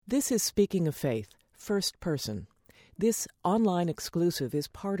This is Speaking of Faith, first person. This online exclusive is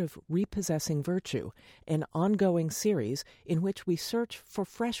part of Repossessing Virtue, an ongoing series in which we search for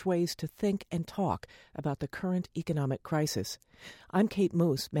fresh ways to think and talk about the current economic crisis. I'm Kate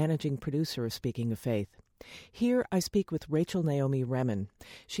Moose, managing producer of Speaking of Faith. Here I speak with Rachel Naomi Remen.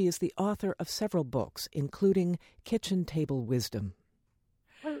 She is the author of several books, including Kitchen Table Wisdom.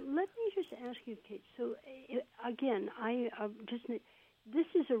 Well, let me just ask you, Kate. So, again, this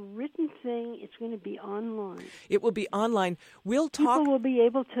is a written thing. It's going to be online. It will be online. We'll talk. People will be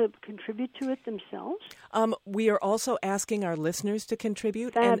able to contribute to it themselves? We are also asking our listeners to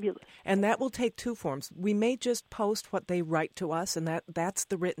contribute. Fabulous. And that will take two forms. We may just post what they write to us, and that's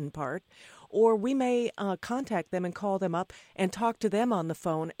the written part. Or we may contact them and call them up and talk to them on the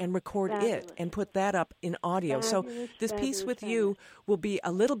phone and record it and put that up in audio. So this piece with you will be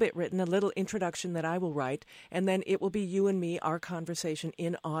a little bit written, a little introduction that I will write, and then it will be you and me, our conversation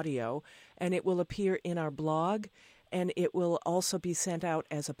in audio, and it will appear in our blog, and it will also be sent out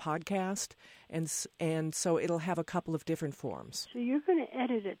as a podcast, and so it'll have a couple of different forms. So you're going to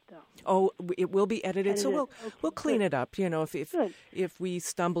edit it, though? Oh, it will be edited. So we'll clean it up. You know, if we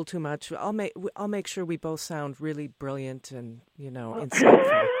stumble too much, I'll make sure we both sound really brilliant and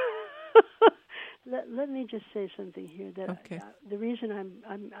insightful. Let me just say something here. That okay. The reason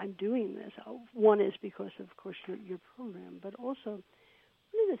I'm doing this, one is because of course your program, but also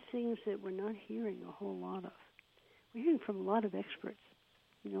one of the things that we're not hearing a whole lot of. We're hearing from a lot of experts,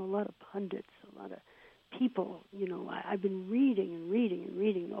 a lot of pundits, a lot of people. I've been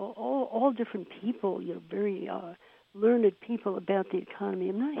reading all different people, very learned people about the economy.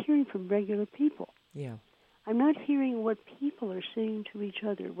 I'm not hearing from regular people. Yeah. I'm not hearing what people are saying to each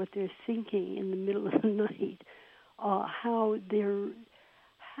other, what they're thinking in the middle of the night, how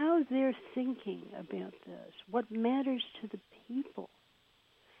they're thinking about this, what matters to the people.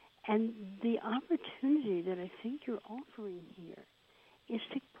 And the opportunity that I think you're offering here is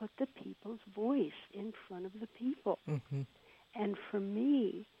to put the people's voice in front of the people. Mm-hmm. And for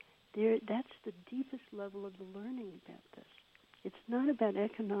me, that's the deepest level of the learning about this. It's not about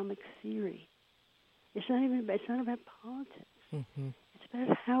economic theory. It's not about politics. Mm-hmm. It's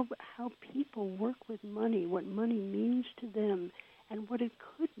about how people work with money, what money means to them, and what it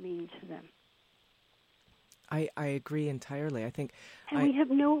could mean to them. I agree entirely. I think, and we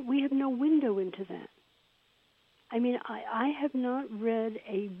have no window into that. I mean, I have not read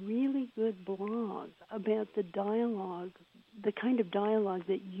a really good blog about the dialogue, the kind of dialogue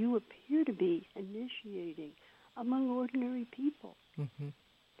that you appear to be initiating among ordinary people. Mm-hmm.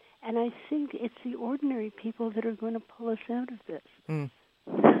 And I think it's the ordinary people that are going to pull us out of this. Mm.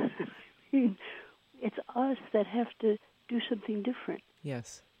 I mean, it's us that have to do something different.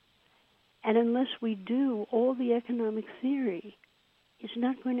 Yes. And unless we do, all the economic theory is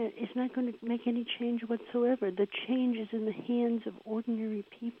not going to make any change whatsoever. The change is in the hands of ordinary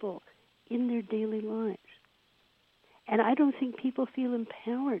people in their daily lives. And I don't think people feel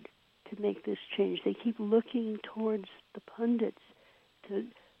empowered to make this change. They keep looking towards the pundits to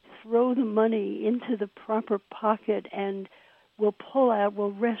throw the money into the proper pocket and we'll pull out,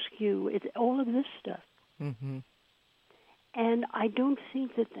 we'll rescue. It's all of this stuff. Mm-hmm. And I don't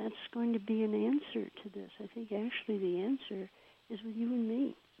think that that's going to be an answer to this. I think actually the answer is with you and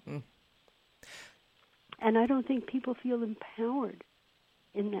me. Mm. And I don't think people feel empowered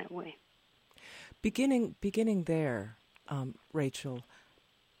in that way. Beginning there, Rachel,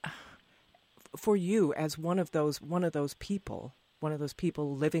 for you as one of those people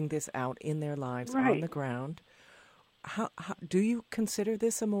living this out in their lives right. on the ground, how do you consider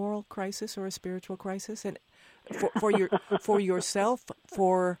this a moral crisis or a spiritual crisis? And for yourself,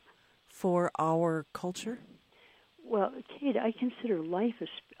 for our culture? Well, Kate, I consider life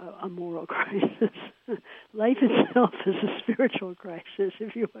a moral crisis. Life itself is a spiritual crisis,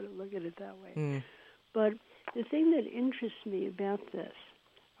 if you want to look at it that way. Mm. But the thing that interests me about this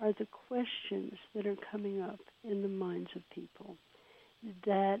are the questions that are coming up in the minds of people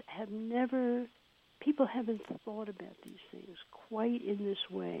that people haven't thought about these things quite in this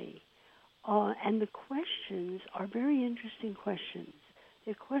way. And the questions are very interesting questions.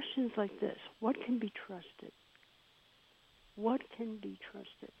 They're questions like this: what can be trusted? What can be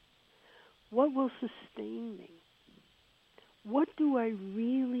trusted? What will sustain me? What do I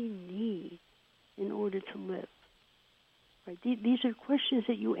really need in order to live? Right? These are questions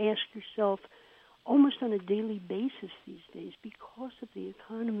that you ask yourself almost on a daily basis these days because of the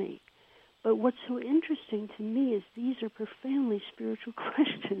economy. But what's so interesting to me is these are profoundly spiritual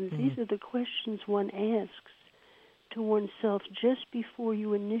questions. Mm-hmm. These are the questions one asks to oneself just before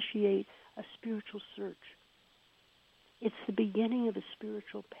you initiate a spiritual search. It's the beginning of a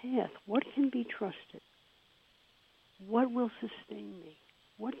spiritual path. What can be trusted? What will sustain me?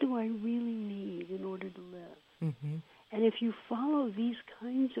 What do I really need in order to live? Mm-hmm. And if you follow these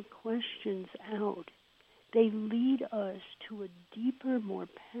kinds of questions out, they lead us to a deeper, more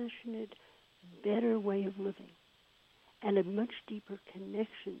passionate, better way of living and a much deeper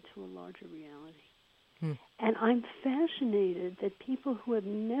connection to a larger reality. And I'm fascinated that people who have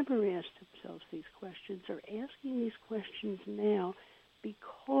never asked themselves these questions are asking these questions now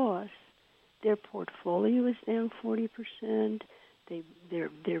because their portfolio is down 40%,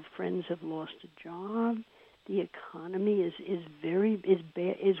 their friends have lost a job, the economy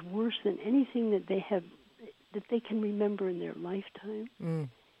is worse than anything that they can remember in their lifetime.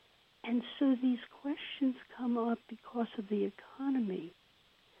 And so these questions come up because of the economy.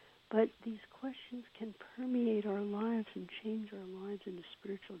 But these questions can permeate our lives and change our lives in a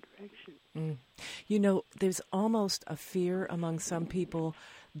spiritual direction. You know, there's almost a fear among some people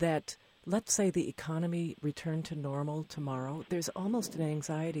that, let's say the economy returned to normal tomorrow. There's almost an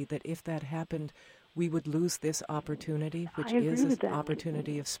anxiety that if that happened, we would lose this opportunity, which is an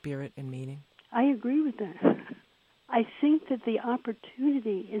opportunity of spirit and meaning. I agree with that. I think that the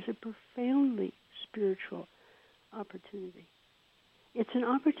opportunity is a profoundly spiritual opportunity. It's an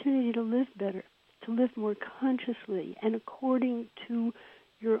opportunity to live better, to live more consciously and according to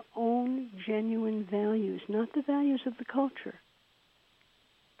your own genuine values, not the values of the culture,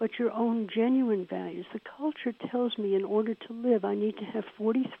 but your own genuine values. The culture tells me in order to live, I need to have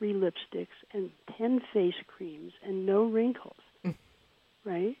 43 lipsticks and 10 face creams and no wrinkles,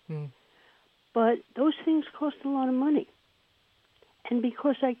 right? But those things cost a lot of money. And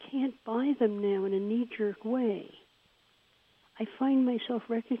because I can't buy them now in a knee-jerk way, I find myself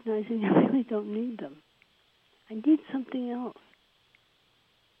recognizing I really don't need them. I need something else.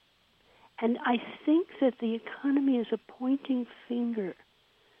 And I think that the economy is a pointing finger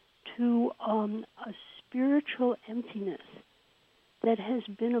to a spiritual emptiness that has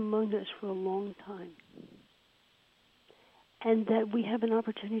been among us for a long time. And that we have an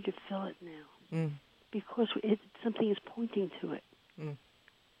opportunity to fill it now because something is pointing to it.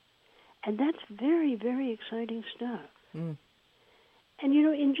 And that's very, very exciting stuff. And, you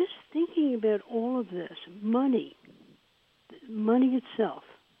know, in just thinking about all of this, money itself,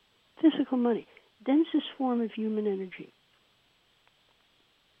 physical money, densest form of human energy.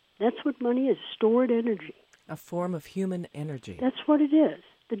 That's what money is, stored energy. A form of human energy. That's what it is,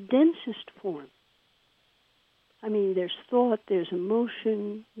 the densest form. I mean, there's thought, there's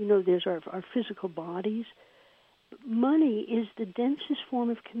emotion, you know, there's our physical bodies. Money is the densest form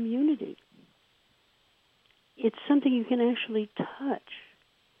of community. It's something you can actually touch.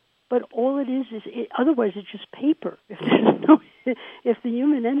 But all it is otherwise it's just paper. If the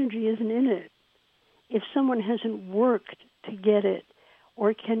human energy isn't in it, if someone hasn't worked to get it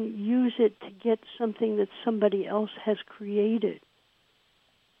or can use it to get something that somebody else has created,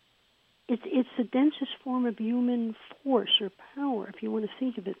 it's the densest form of human force or power, if you want to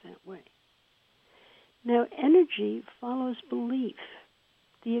think of it that way. Now, energy follows belief.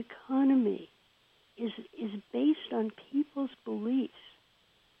 The economy is based on people's beliefs.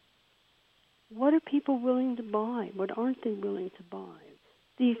 What are people willing to buy? What aren't they willing to buy?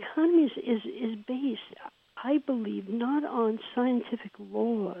 The economy is based, I believe, not on scientific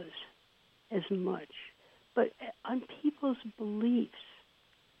laws as much, but on people's beliefs.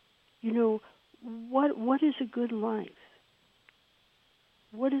 You know, what is a good life?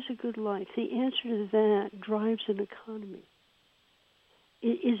 What is a good life? The answer to that drives an economy.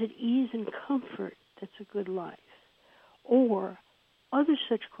 Is it ease and comfort that's a good life? Or other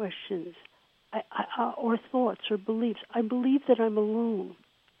such questions, or thoughts or beliefs. I believe that I'm alone,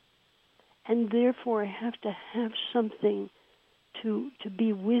 and therefore I have to have something to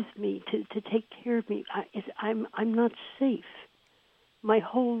be with me, to take care of me. I'm not safe. My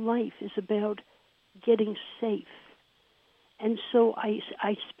whole life is about getting safe. And so I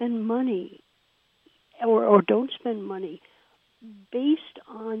spend money or don't spend money based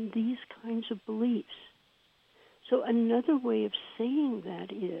on these kinds of beliefs. So another way of saying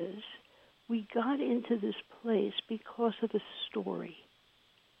that is we got into this place because of a story.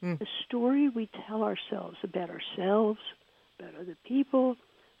 A story we tell ourselves, about other people,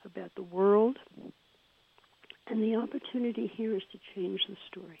 about the world. And the opportunity here is to change the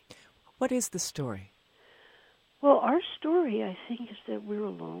story. What is the story? Well, our story, I think, is that we're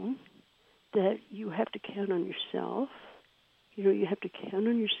alone, that you have to count on yourself. You know, you have to count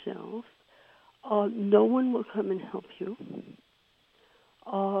on yourself. No one will come and help you.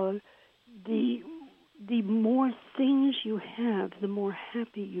 The more things you have, the more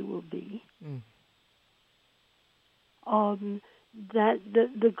happy you will be. that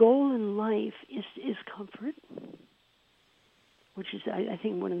the goal in life is comfort, which is, I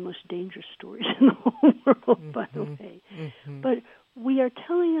think, one of the most dangerous stories in the whole world, by the way. But we're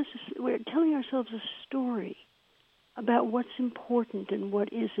telling ourselves a story about what's important and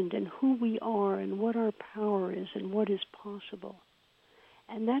what isn't, and who we are, and what our power is, and what is possible.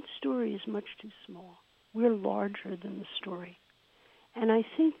 And that story is much too small. We're larger than the story. And I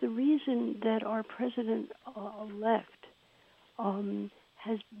think the reason that our president-elect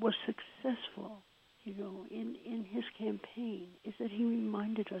was successful, in his campaign, is that he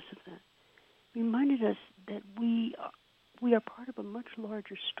reminded us of that. Reminded us that we are part of a much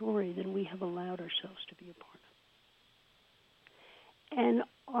larger story than we have allowed ourselves to be a part of. And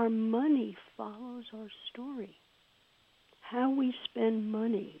our money follows our story. How we spend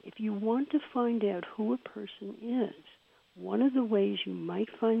money. If you want to find out who a person is, one of the ways you might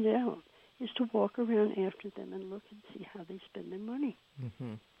find out is to walk around after them and look and see how they spend their money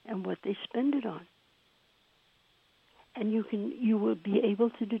and what they spend it on. And you will be able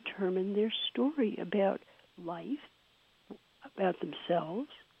to determine their story about life, about themselves,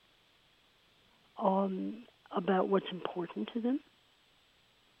 about what's important to them.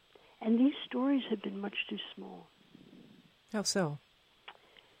 And these stories have been much too small. How so?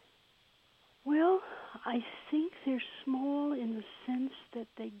 Well, I think they're small in the sense that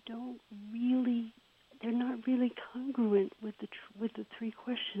they're not really congruent with the three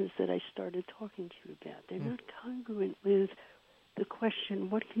questions that I started talking to you about. They're not congruent with the question,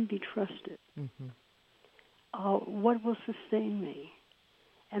 what can be trusted? What will sustain me?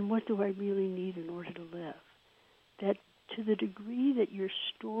 And what do I really need in order to live? That to the degree that your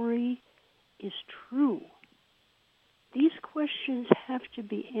story is true, these questions have to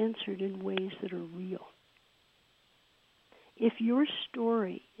be answered in ways that are real. If your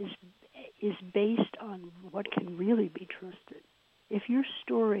story is based on what can really be trusted, if your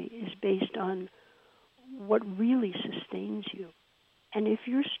story is based on what really sustains you, and if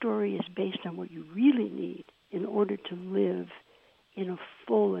your story is based on what you really need in order to live in a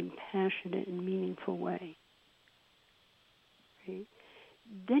full and passionate and meaningful way, right,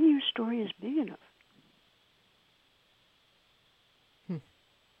 then your story is big enough.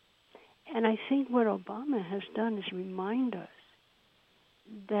 And I think what Obama has done is remind us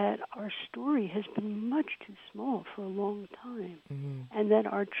that our story has been much too small for a long time, and that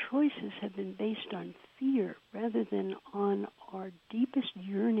our choices have been based on fear rather than on our deepest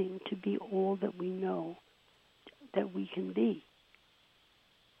yearning to be all that we know that we can be.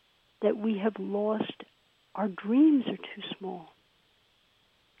 That we have lost, our dreams are too small.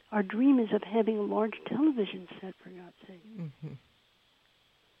 Our dream is of having a large television set, for God's sake.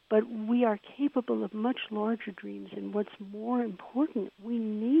 But we are capable of much larger dreams, and what's more important, we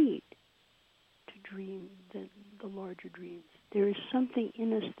need to dream the larger dreams. There is something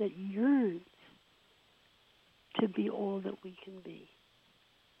in us that yearns to be all that we can be.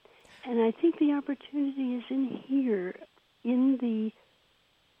 And I think the opportunity is in here, in the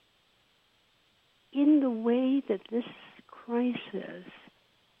way that this crisis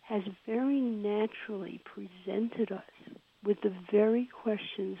has very naturally presented us with the very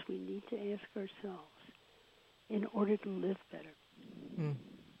questions we need to ask ourselves in order to live better.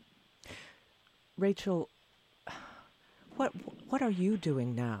 Rachel, what are you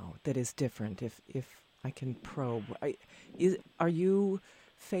doing now that is different, if I can probe? Are you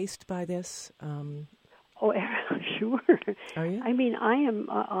faced by this? Oh, sure. Are you? I mean, I'm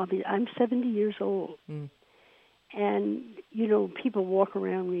 70 years old. And, people walk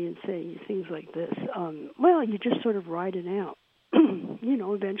around me and say things like this. Well, you just sort of ride it out.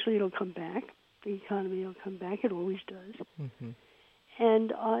 Eventually it'll come back. The economy will come back. It always does.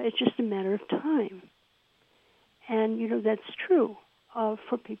 And it's just a matter of time. And, that's true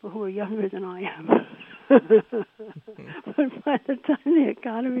for people who are younger than I am. But by the time the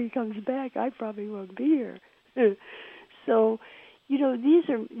economy comes back, I probably won't be here. So, these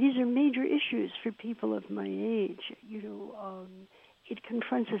are major issues for people of my age. It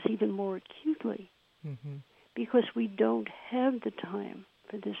confronts us even more acutely because we don't have the time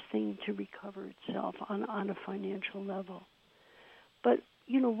for this thing to recover itself on a financial level. But,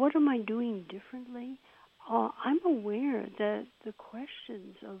 what am I doing differently? I'm aware that the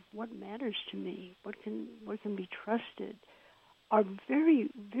questions of what matters to me, what can be trusted, are very,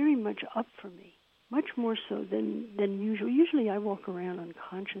 very much up for me. Much more so than usual. Usually I walk around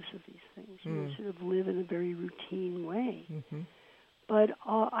unconscious of these things, sort of live in a very routine way. But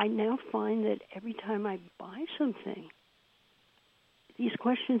I now find that every time I buy something, these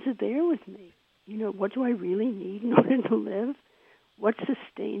questions are there with me. What do I really need in order to live? What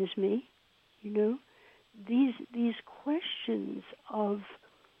sustains me? these questions of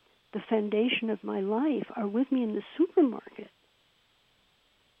the foundation of my life are with me in the supermarket,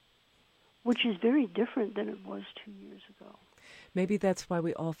 which is very different than it was 2 years ago. Maybe that's why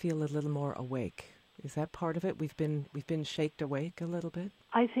we all feel a little more awake. Is that part of it? We've been shaked awake a little bit?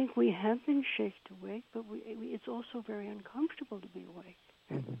 I think we have been shaked awake, but it's also very uncomfortable to be awake.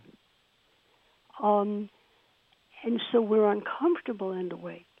 Mm-hmm. And so we're uncomfortable and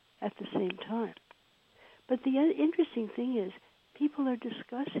awake at the same time. But the interesting thing is people are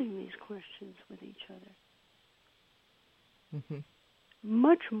discussing these questions with each other. Mm-hmm.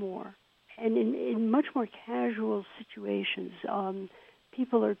 Much more, and in much more casual situations.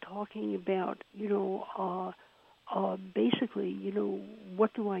 People are talking about, basically,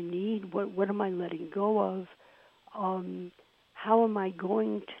 what do I need? What am I letting go of? How am I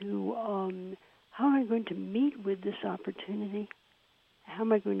going to meet with this opportunity? How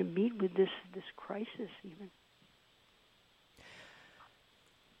am I going to meet with this crisis even?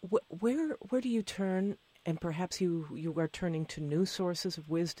 Where do you turn? And perhaps you are turning to new sources of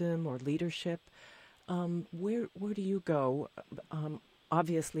wisdom or leadership. Where do you go?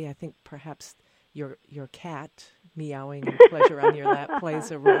 Obviously, I think perhaps your cat meowing in pleasure on your lap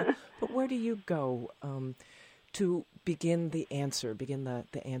plays a role. But where do you go to begin the answer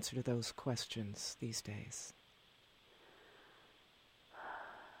to those questions these days?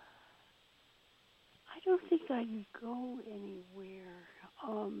 I don't think I can go anywhere.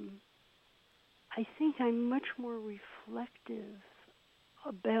 I think I'm much more reflective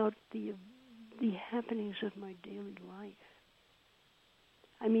about the happenings of my daily life.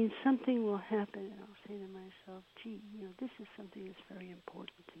 I mean, something will happen, and I'll say to myself, gee, this is something that's very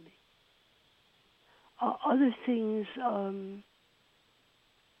important to me. Other things, on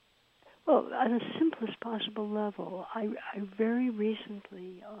the simplest possible level, I very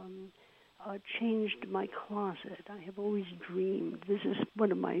recently changed my closet. I have always dreamed, this is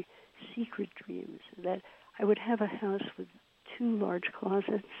one of my secret dreams, that I would have a house with 2 large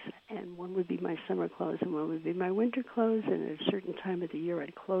closets, and one would be my summer clothes and one would be my winter clothes, and at a certain time of the year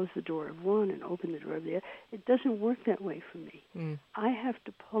I'd close the door of one and open the door of the other. It doesn't work that way for me. I have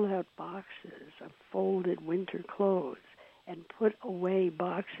to pull out boxes of folded winter clothes and put away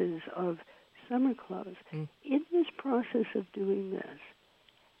boxes of summer clothes. In this process of doing this,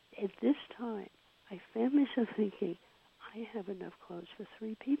 at this time, I found myself thinking, I have enough clothes for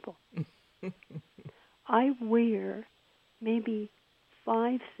 3 people. I wear maybe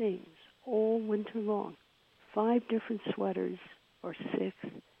 5 things all winter long, 5 different sweaters, or 6.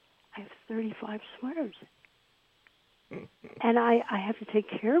 I have 35 sweaters. And I have to take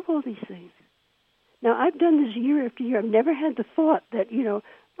care of all these things. Now, I've done this year after year. I've never had the thought that,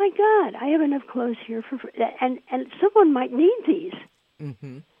 my God, I have enough clothes here and someone might need these.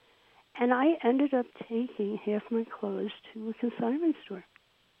 Mm-hmm. And I ended up taking half my clothes to a consignment store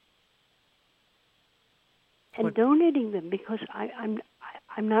and donating them because I'm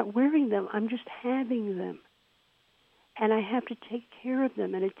not wearing them. I'm just having them. And I have to take care of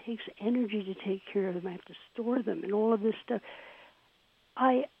them, and it takes energy to take care of them. I have to store them and all of this stuff.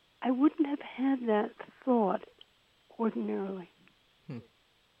 I wouldn't have had that thought ordinarily.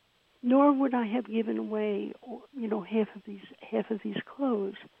 Nor would I have given away, half of these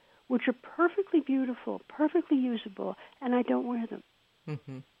clothes, which are perfectly beautiful, perfectly usable, and I don't wear them.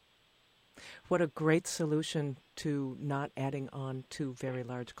 Mm-hmm. What a great solution to not adding on 2 very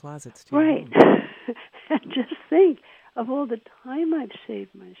large closets. Right. Just think of all the time I've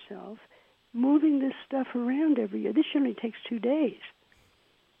saved myself moving this stuff around every year. This only takes 2 days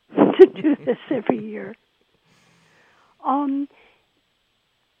to do this every year.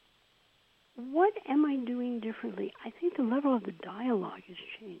 What am I doing differently? I think the level of the dialogue has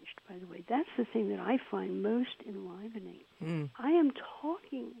changed, by the way. That's the thing that I find most enlivening. I am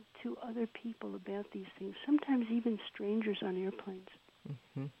talking to other people about these things, sometimes even strangers on airplanes,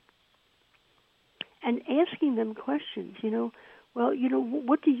 and asking them questions.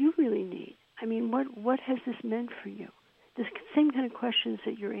 What do you really need? I mean, what has this meant for you? The same kind of questions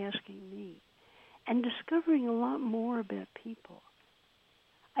that you're asking me, and discovering a lot more about people.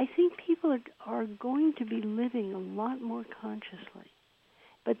 I think people are going to be living a lot more consciously.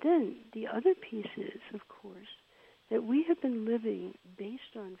 But then the other piece is, of course, that we have been living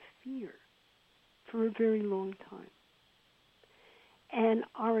based on fear for a very long time. And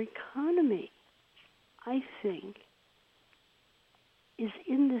our economy, I think, is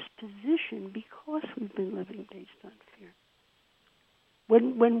in this position because we've been living based on fear.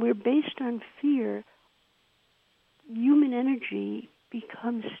 When we're based on fear, human energy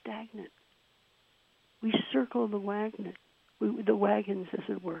becomes stagnant. We circle the wagons, as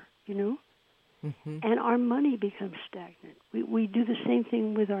it were, and our money becomes stagnant. We do the same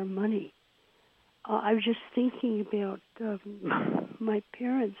thing with our money. I was just thinking about my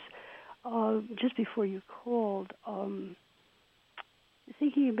parents just before you called,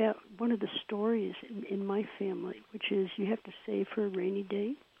 thinking about one of the stories in my family, which is you have to save for a rainy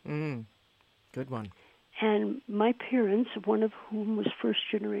day. Good one. And my parents, one of whom was first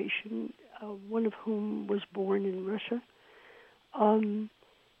generation, one of whom was born in Russia,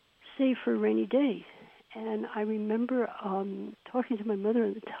 saved for a rainy day. And I remember talking to my mother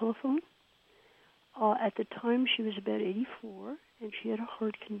on the telephone. At the time, she was about 84, and she had a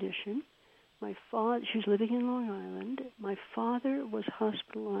heart condition. She was living in Long Island. My father was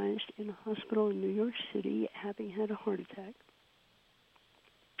hospitalized in a hospital in New York City, having had a heart attack.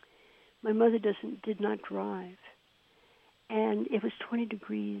 My mother did not drive, and it was 20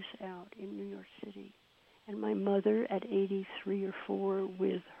 degrees out in New York City. And my mother, at 83 or 4,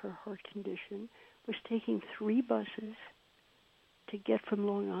 with her heart condition, was taking 3 buses to get from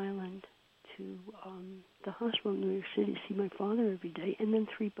Long Island to the hospital in New York City to see my father every day, and then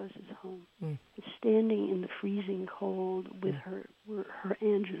 3 buses home. Standing in the freezing cold with her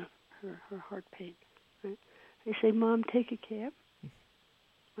angina, her heart pain. Right? I say, Mom, take a cab.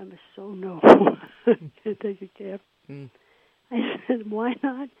 I was so no, can't take a cab. I said, why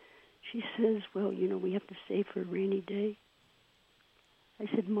not? She says, well, we have to save for a rainy day. I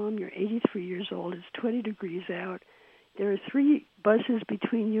said, Mom, you're 83 years old. It's 20 degrees out. There are 3 buses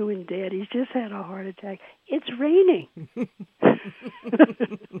between you and Dad. He's just had a heart attack. It's raining.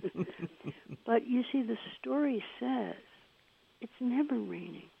 But you see, the story says it's never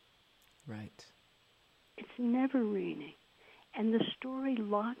raining. Right. It's never raining. And the story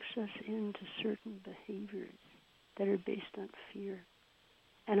locks us into certain behaviors that are based on fear.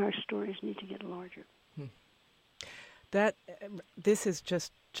 And our stories need to get larger. This is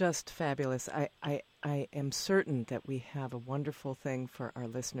just fabulous. I am certain that we have a wonderful thing for our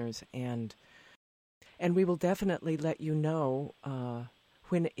listeners, and we will definitely let you know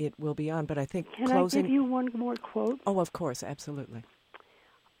when it will be on. But I think Can closing. I give you one more quote? Oh, of course, absolutely.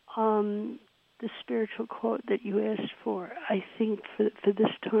 The spiritual quote that you asked for, I think for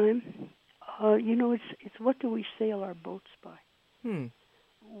this time, it's what do we sail our boats by?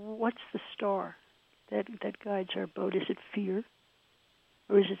 What's the star that guides our boat? Is it fear,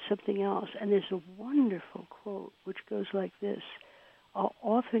 or is it something else? And there's a wonderful quote which goes like this: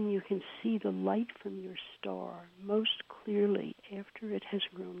 often you can see the light from your star most clearly after it has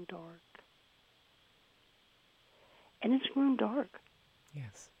grown dark. And it's grown dark.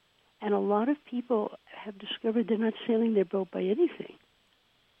 Yes. And a lot of people have discovered they're not sailing their boat by anything.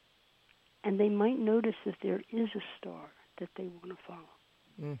 And they might notice that there is a star that they want to follow.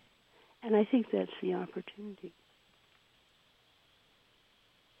 And I think that's the opportunity.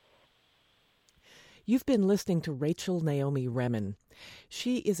 You've been listening to Rachel Naomi Remen.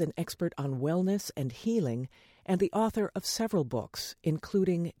 She is an expert on wellness and healing and the author of several books,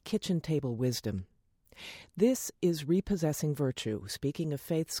 including Kitchen Table Wisdom. This is Repossessing Virtue, Speaking of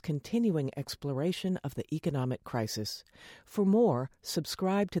Faith's continuing exploration of the economic crisis. For more,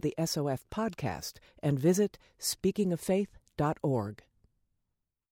 subscribe to the SOF podcast and visit speakingoffaith.org.